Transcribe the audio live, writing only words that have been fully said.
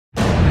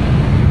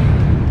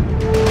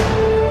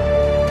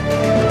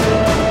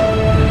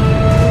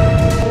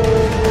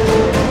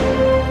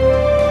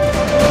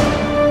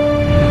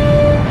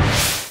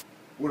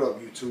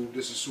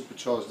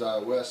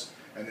CHARGEDiOS,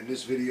 and in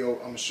this video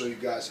I'm going to show you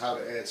guys how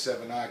to add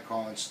 7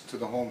 icons to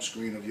the home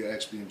screen of your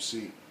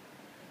XBMC.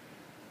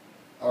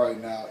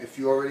 Alright, now if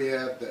you already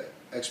have the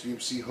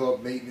XBMC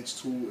Hub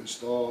maintenance tool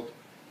installed,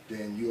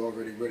 then you're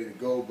already ready to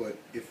go, but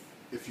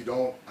if you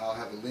don't, I'll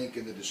have a link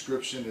in the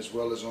description as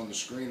well as on the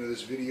screen of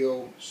this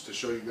video to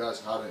show you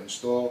guys how to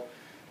install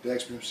the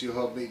XBMC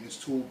Hub maintenance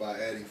tool by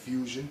adding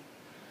Fusion.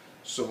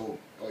 So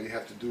all you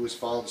have to do is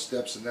follow the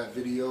steps in that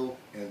video,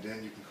 and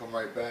then you can come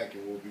right back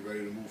and we'll be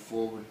ready to move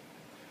forward.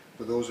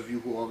 For those of you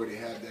who already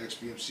have the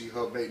XBMC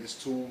Hub maintenance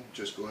tool,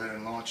 just go ahead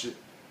and launch it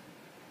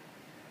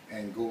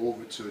and go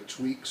over to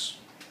Tweaks,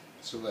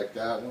 select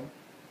that one,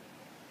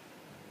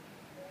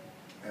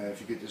 and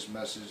if you get this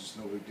message, it's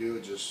no big deal,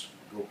 just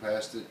go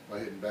past it by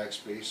hitting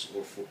backspace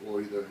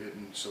or either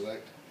hitting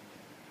select,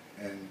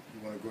 and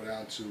you want to go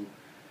down to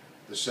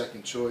the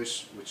second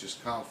choice, which is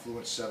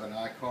Confluence 7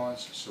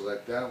 icons.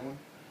 Select that one,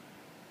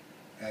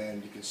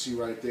 and you can see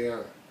right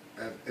there,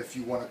 if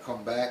you want to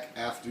come back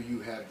after you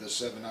have the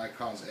 7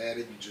 icons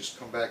added, you just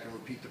come back and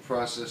repeat the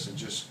process and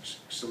just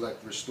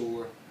select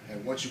restore.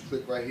 And once you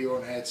click right here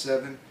on add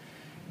 7,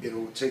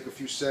 it'll take a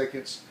few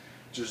seconds.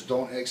 Just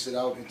don't exit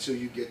out until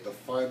you get the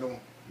final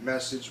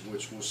message,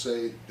 which will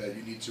say that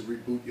you need to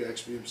reboot your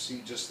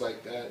XBMC, just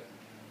like that.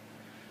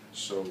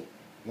 So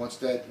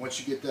once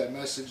you get that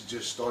message,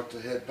 just start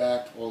to head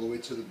back all the way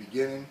to the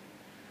beginning.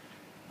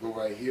 Go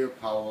right here,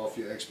 power off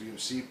your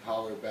XBMC,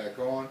 power it back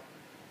on,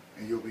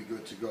 and you'll be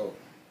good to go.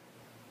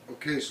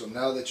 Okay, so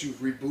now that you've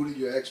rebooted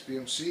your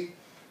XBMC,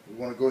 we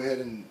want to go ahead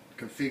and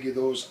configure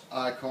those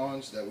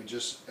icons that we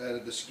just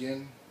added the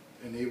skin,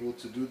 enabled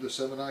to do the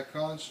 7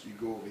 icons. You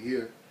go over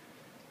here,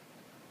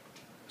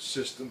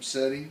 System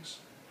Settings,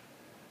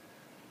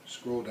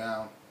 scroll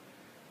down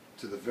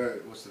to the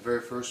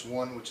very first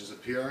one, which is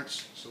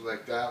Appearance.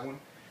 Select that one.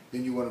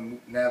 Then you want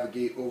to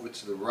navigate over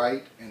to the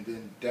right and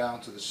then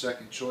down to the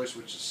second choice,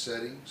 which is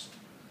Settings.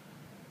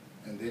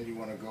 And then you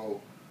want to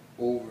go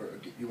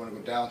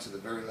down to the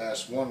very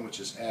last one, which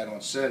is Add-on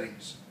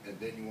Settings, and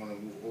then you want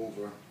to move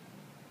over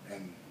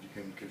and you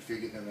can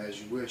configure them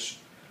as you wish.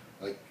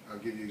 Like, I'll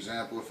give you an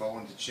example. If I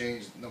wanted to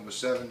change number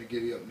 7 to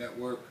Giddy Up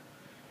Network,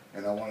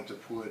 and I wanted to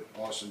put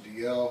Awesome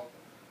DL,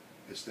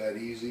 it's that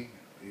easy.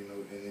 You know,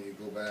 and then you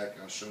go back,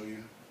 I'll show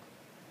you.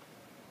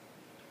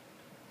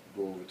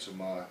 Go over to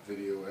my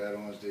video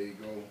add-ons, there you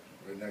go.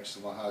 Right next to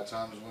my High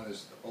Times one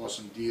is the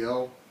Awesome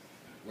DL,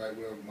 right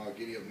where my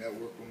Giddy Up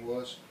Network one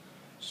was.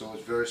 So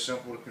it's very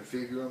simple to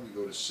configure them.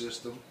 You go to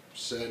System,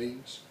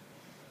 Settings,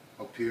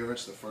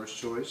 Appearance, the first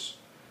choice.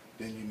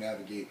 Then you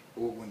navigate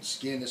over, when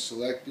skin is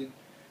selected,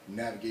 you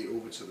navigate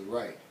over to the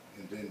right.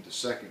 And then the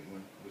second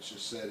one, which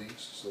is Settings,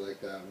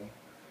 select that one.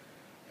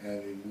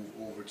 And you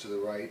move over to the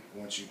right.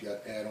 Once you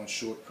got add-on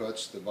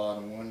shortcuts, the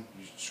bottom one,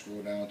 you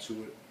scroll down to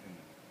it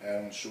and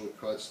add-on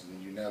shortcuts, and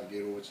then you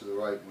navigate over to the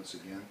right once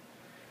again.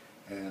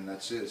 And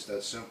that's it. It's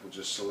that simple.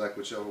 Just select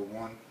whichever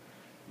one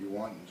you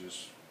want and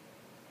just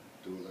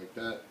do it like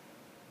that.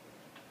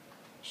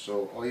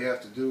 So all you have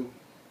to do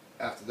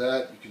after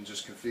that, you can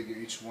just configure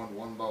each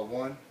one by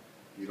one.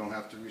 You don't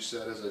have to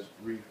reset as I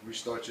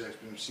restart your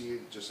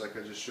XBMC, just like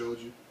I just showed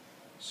you.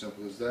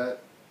 Simple as that.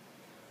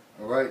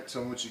 Alright,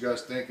 tell me what you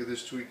guys think of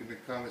this tweak in the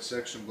comment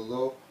section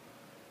below.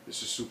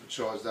 This is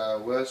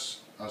CHARGEDiOS.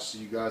 I'll see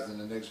you guys in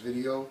the next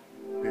video.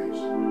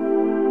 Peace.